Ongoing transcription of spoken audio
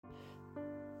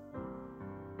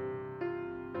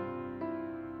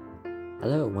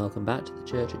Hello and welcome back to the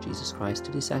Church of Jesus Christ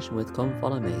Study Session with Come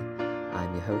Follow Me.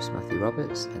 I'm your host Matthew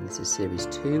Roberts and this is Series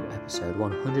 2, Episode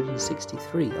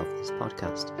 163 of this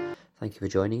podcast. Thank you for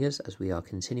joining us as we are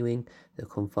continuing the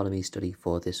Come Follow Me study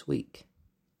for this week.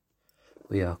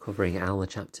 We are covering Alma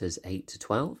chapters 8 to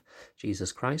 12.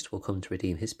 Jesus Christ will come to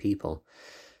redeem his people.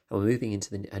 And we're moving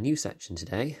into a new section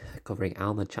today, covering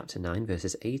Alma chapter 9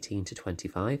 verses 18 to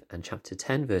 25 and chapter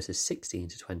 10 verses 16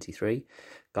 to 23.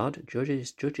 God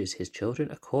judges his children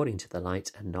according to the light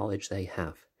and knowledge they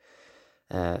have.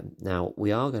 Now,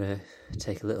 we are going to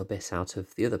take a little bit out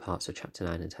of the other parts of chapter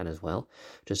 9 and 10 as well,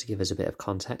 just to give us a bit of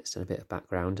context and a bit of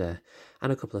background and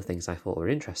a couple of things I thought were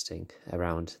interesting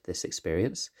around this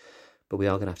experience. But we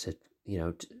are going to have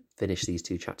to, finish these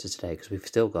two chapters today because we've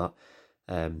still got,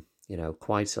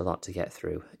 quite a lot to get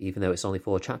through. Even though it's only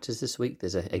 4 chapters this week,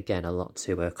 there's, again, a lot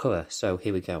to cover. So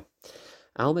here we go.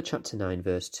 Alma chapter 9,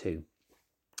 verse 2.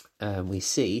 We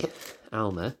see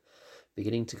Alma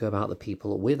beginning to go about the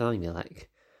people with Ahimelech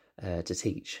to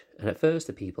teach. And at first,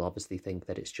 the people obviously think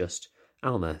that it's just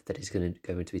Alma that is going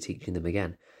to be teaching them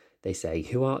again. They say,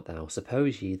 "Who art thou?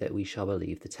 Suppose ye that we shall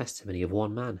believe the testimony of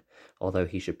one man, although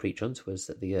he should preach unto us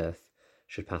that the earth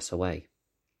should pass away."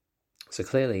 So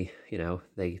clearly,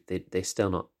 they're still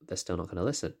not going to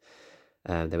listen.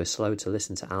 They were slow to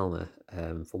listen to Alma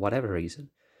for whatever reason.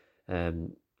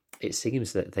 It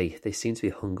seems that they seem to be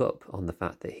hung up on the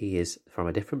fact that he is from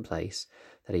a different place,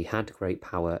 that he had great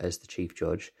power as the chief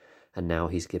judge, and now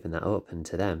he's given that up. And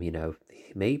to them,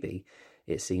 maybe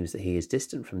it seems that he is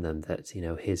distant from them, that,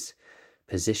 his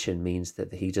position means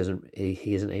that he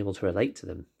isn't able to relate to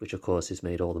them, which of course is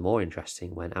made all the more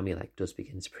interesting when Ahimelech does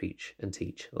begin to preach and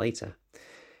teach later.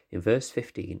 In verse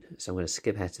 15, so I'm going to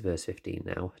skip ahead to verse 15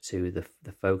 now, to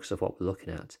the focus of what we're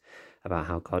looking at, about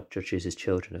how God judges his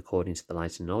children according to the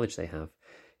light and knowledge they have.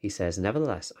 He says,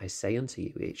 "Nevertheless, I say unto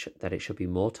you that it should be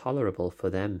more tolerable for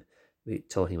them,"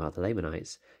 talking about the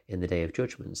Lamanites, "in the day of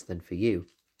judgment than for you,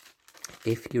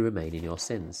 if you remain in your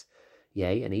sins.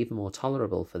 Yea, and even more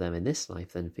tolerable for them in this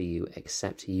life than for you,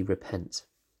 except ye repent."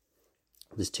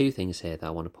 There's 2 things here that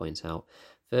I want to point out.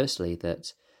 Firstly,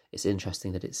 that it's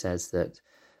interesting that it says that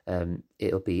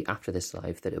it'll be after this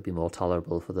life that it'll be more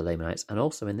tolerable for the Lamanites, and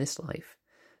also in this life.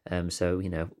 So,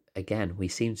 again, we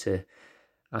seem to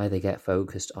either get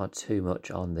focused on too much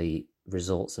on the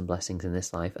results and blessings in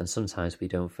this life, and sometimes we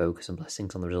don't focus on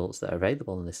blessings on the results that are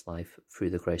available in this life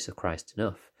through the grace of Christ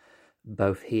enough.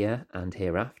 Both here and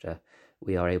hereafter,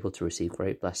 we are able to receive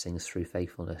great blessings through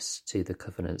faithfulness to the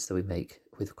covenants that we make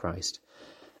with Christ.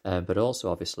 But also,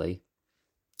 obviously,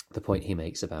 the point he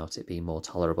makes about it being more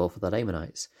tolerable for the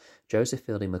Lamanites. Joseph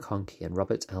Fielding McConkie and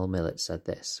Robert L. Millett said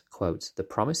this, quote, "The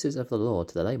promises of the Lord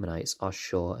to the Lamanites are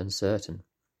sure and certain.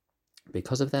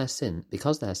 Because their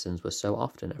sins were so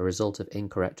often a result of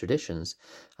incorrect traditions,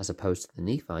 as opposed to the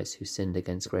Nephites who sinned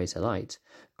against greater light,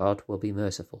 God will be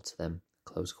merciful to them."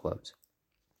 Close quote.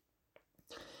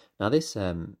 Now this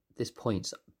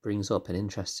point brings up an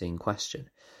interesting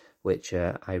question, which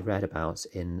I read about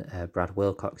in Brad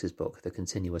Wilcox's book, The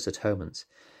Continuous Atonement.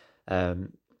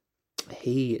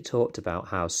 He talked about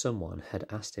how someone had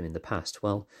asked him in the past,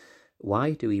 well,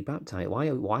 why do we baptize? Why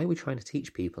are we trying to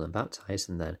teach people and baptize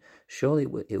them then? Surely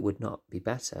it would not be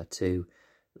better to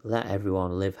let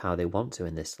everyone live how they want to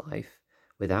in this life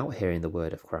without hearing the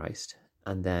word of Christ,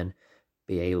 and then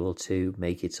be able to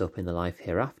make it up in the life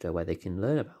hereafter where they can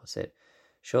learn about it.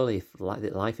 Surely if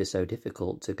life is so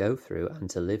difficult to go through and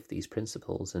to live these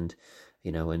principles and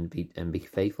be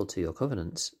faithful to your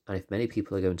covenants, and if many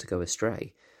people are going to go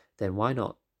astray, then why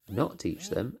not teach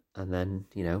them and then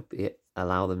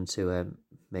allow them to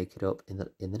make it up in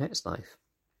the next life?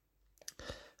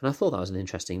 And I thought that was an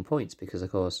interesting point because,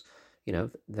 of course,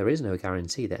 there is no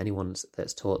guarantee that anyone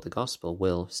that's taught the gospel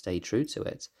will stay true to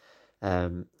it.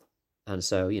 And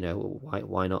so,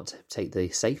 why not take the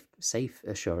safe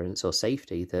assurance or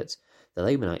safety that the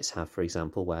Lamanites have, for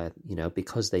example, where,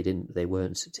 because they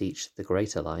weren't to teach the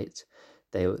greater light,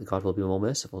 God will be more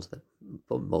merciful to them.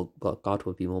 But God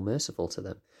would be more merciful to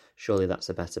them. Surely that's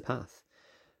a better path.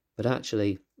 But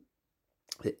actually,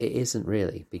 it isn't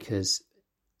really, because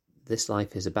this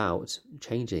life is about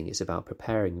changing. It's about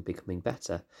preparing and becoming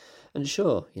better. And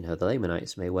sure, the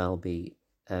Lamanites may well be,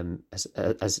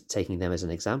 as taking them as an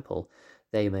example,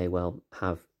 they may well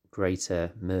have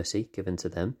greater mercy given to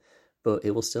them, but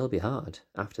it will still be hard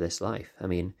after this life. I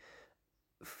mean,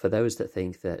 for those that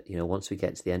think that, once we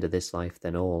get to the end of this life,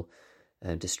 then all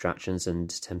distractions and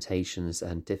temptations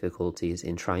and difficulties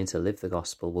in trying to live the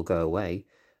gospel will go away,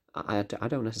 I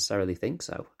don't necessarily think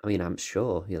so. I mean, I'm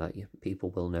sure people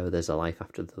will know there's a life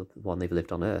after the one they've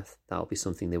lived on earth. That'll be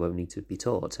something they won't need to be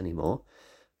taught anymore.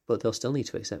 but they'll still need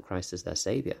to accept Christ as their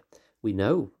Saviour. We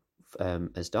know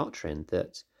as doctrine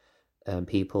that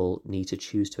people need to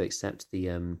choose to accept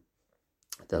the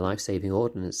life-saving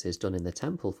ordinances done in the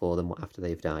temple for them after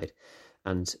they've died.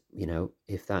 And,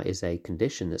 if that is a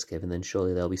condition that's given, then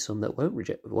surely there'll be some that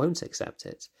won't accept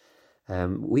it.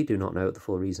 We do not know the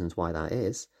full reasons why that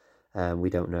is. We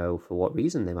don't know for what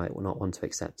reason they might not want to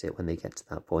accept it when they get to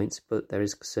that point, but there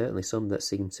is certainly some that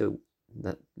seem to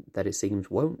that it seems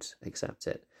won't accept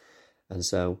it. And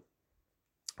so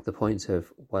the point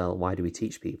of, well, why do we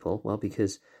teach people? Well,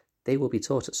 because they will be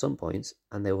taught at some point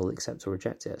and they will accept or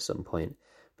reject it at some point.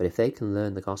 But if they can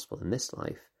learn the gospel in this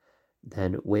life,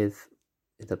 then with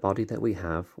the body that we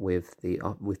have, with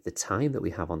the time that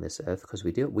we have on this earth, because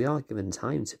we are given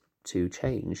time to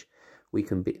change, we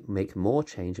can make more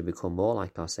change and become more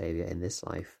like our Saviour in this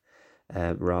life,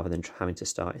 rather than having to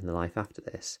start in the life after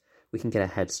this. We can get a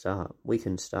head start. We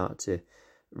can start to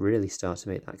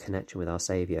make that connection with our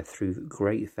Saviour through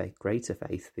greater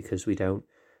faith, because we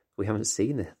haven't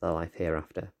seen the life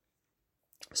hereafter.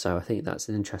 So I think that's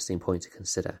an interesting point to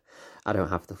consider. I don't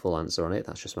have the full answer on it.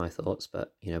 That's just my thoughts,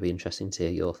 but it'd be interesting to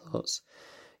hear your thoughts.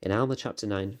 In Alma chapter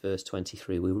 9, verse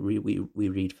 23, we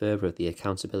read further of the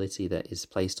accountability that is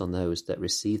placed on those that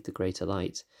receive the greater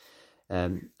light.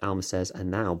 Alma says,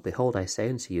 "And now, behold, I say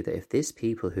unto you that if this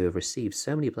people who have received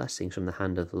so many blessings from the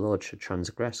hand of the Lord should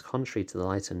transgress contrary to the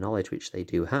light and knowledge which they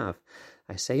do have,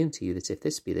 I say unto you that if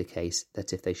this be the case,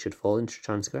 that if they should fall into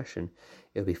transgression,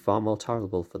 it will be far more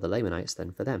tolerable for the Lamanites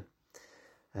than for them."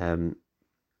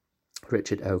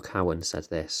 Richard O. Cowan said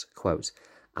this, quote,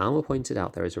 "Alma pointed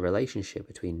out there is a relationship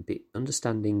between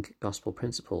understanding gospel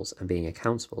principles and being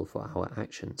accountable for our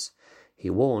actions. He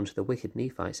warned the wicked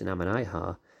Nephites in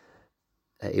Ammonihah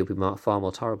it would be far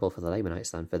more tolerable for the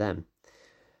Lamanites than for them.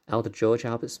 Elder George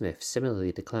Albert Smith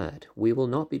similarly declared, we will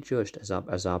not be judged as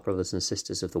our brothers and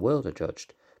sisters of the world are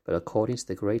judged, but according to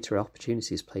the greater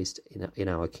opportunities placed in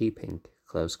our keeping,"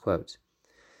 close quote.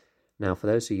 Now, for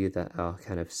those of you that are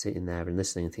kind of sitting there and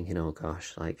listening and thinking, oh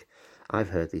gosh, I've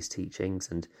heard these teachings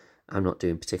and I'm not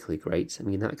doing particularly great, I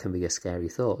mean, that can be a scary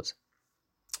thought.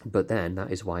 But then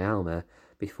that is why Alma,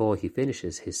 before he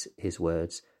finishes his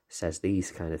words, says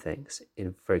these kind of things.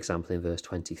 For example, in verse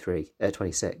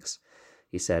 26,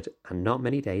 he said, "And not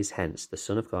many days hence the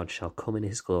Son of God shall come in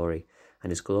his glory,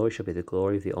 and his glory shall be the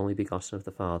glory of the only begotten of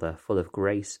the Father, full of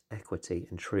grace, equity,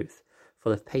 and truth,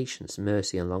 full of patience,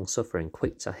 mercy, and long-suffering,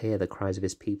 quick to hear the cries of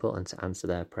his people and to answer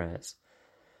their prayers."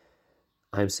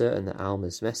 I'm certain that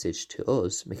Alma's message to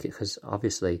us, because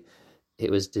obviously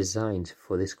it was designed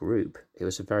for this group, it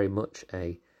was very much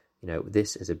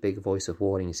this is a big voice of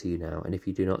warning to you now, and if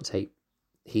you do not take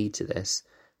heed to this,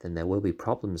 then there will be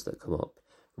problems that come up,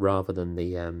 rather than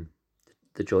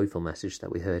the joyful message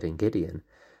that we heard in Gideon.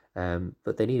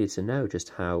 But they needed to know just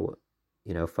how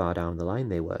far down the line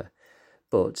they were.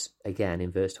 But again,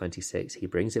 in verse 26, he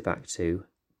brings it back to,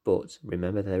 but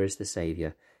remember there is the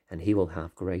Saviour, and he will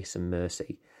have grace and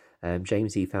mercy.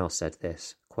 James E. Faust said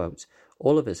this, quote,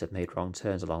 "All of us have made wrong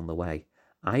turns along the way.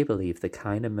 I believe the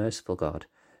kind and merciful God,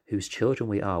 whose children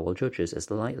we are, will judge us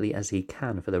as lightly as he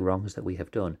can for the wrongs that we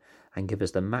have done, and give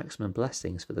us the maximum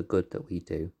blessings for the good that we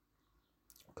do."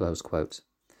 Close quote.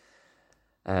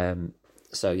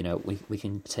 So, we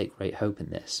can take great hope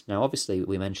in this. Now, obviously,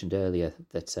 we mentioned earlier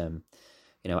that,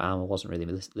 Alma wasn't really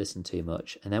listened to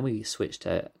much. And then we switched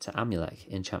to Amulek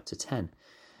in chapter 10.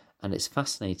 And it's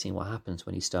fascinating what happens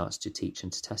when he starts to teach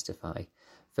and to testify.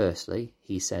 Firstly,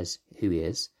 he says who he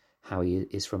is, how he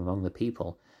is from among the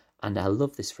people. And I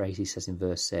love this phrase he says in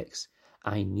verse 6,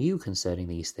 "I knew concerning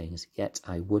these things, yet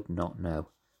I would not know."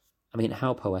 I mean,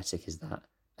 how poetic is that?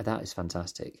 That is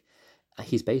fantastic.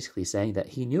 He's basically saying that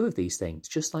he knew of these things,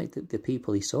 just like the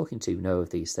people he's talking to know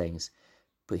of these things,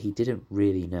 but he didn't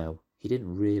really know. He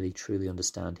didn't really truly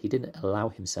understand. He didn't allow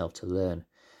himself to learn.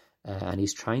 And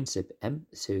he's trying to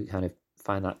kind of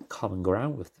find that common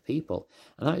ground with the people.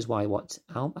 And that is why what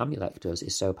Amulek does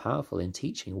is so powerful in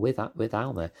teaching with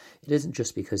Alma. It isn't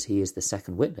just because he is the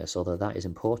second witness, although that is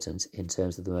important in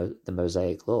terms of the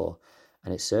Mosaic law.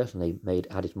 And it certainly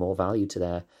added more value to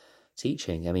their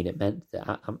teaching. I mean, it meant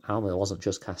that Alma wasn't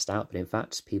just cast out, but in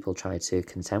fact, people tried to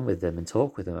contend with them and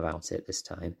talk with them about it this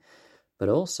time. But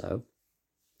also,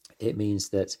 it means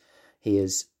that he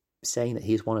is saying that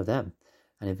he's one of them.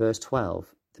 And in verse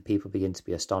 12, the people begin to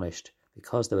be astonished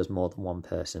because there was more than one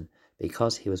person,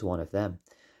 because he was one of them.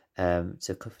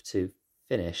 To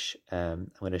finish,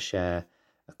 I'm going to share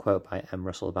a quote by M.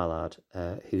 Russell Ballard,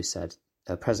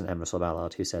 President M. Russell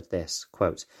Ballard, who said this,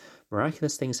 quote,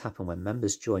 "Miraculous things happen when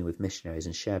members join with missionaries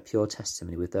and share pure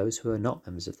testimony with those who are not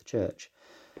members of the church.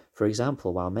 For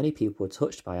example, while many people were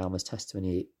touched by Alma's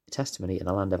testimony in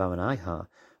the land of Ammonihah,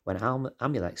 when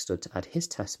Amulek stood to add his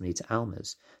testimony to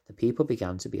Alma's, the people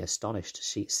began to be astonished,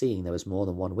 seeing there was more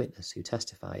than one witness who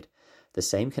testified. The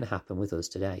same can happen with us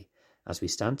today. As we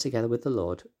stand together, the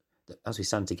Lord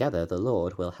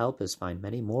will help us find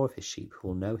many more of his sheep who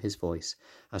will know his voice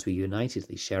as we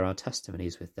unitedly share our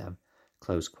testimonies with them.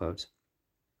 Close quote.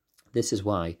 This is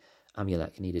why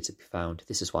Amulek needed to be found.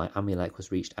 This is why Amulek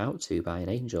was reached out to by an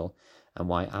angel, and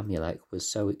why Amulek was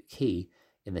so key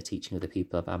in the teaching of the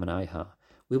people of Ammonihah.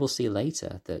 We will see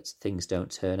later that things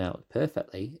don't turn out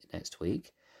perfectly next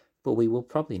week, but we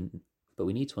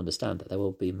need to understand that there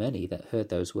will be many that heard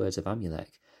those words of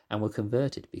Amulek and were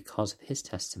converted because of his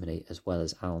testimony as well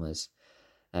as Alma's.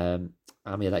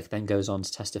 Amulek then goes on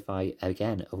to testify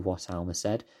again of what Alma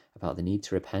said about the need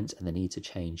to repent and the need to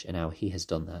change, and how he has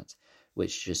done that,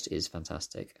 which just is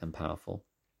fantastic and powerful.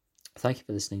 Thank you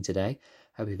for listening today.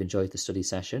 I hope you've enjoyed the study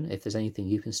session. If there's anything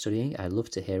you've been studying, I'd love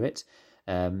to hear it.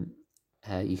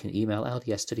 You can email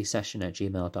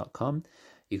ldsstudysession@gmail.com.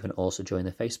 You can also join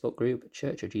the Facebook group,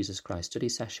 Church of Jesus Christ Study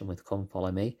Session with Come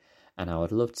Follow Me. And I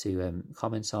would love to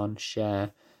comment on,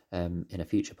 share in a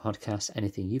future podcast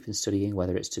anything you've been studying,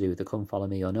 whether it's to do with the Come Follow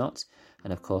Me or not.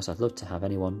 And of course, I'd love to have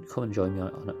anyone come and join me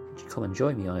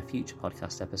on a future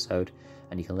podcast episode.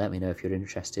 And you can let me know if you're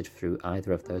interested through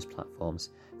either of those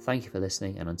platforms. Thank you for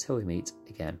listening, and until we meet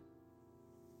again.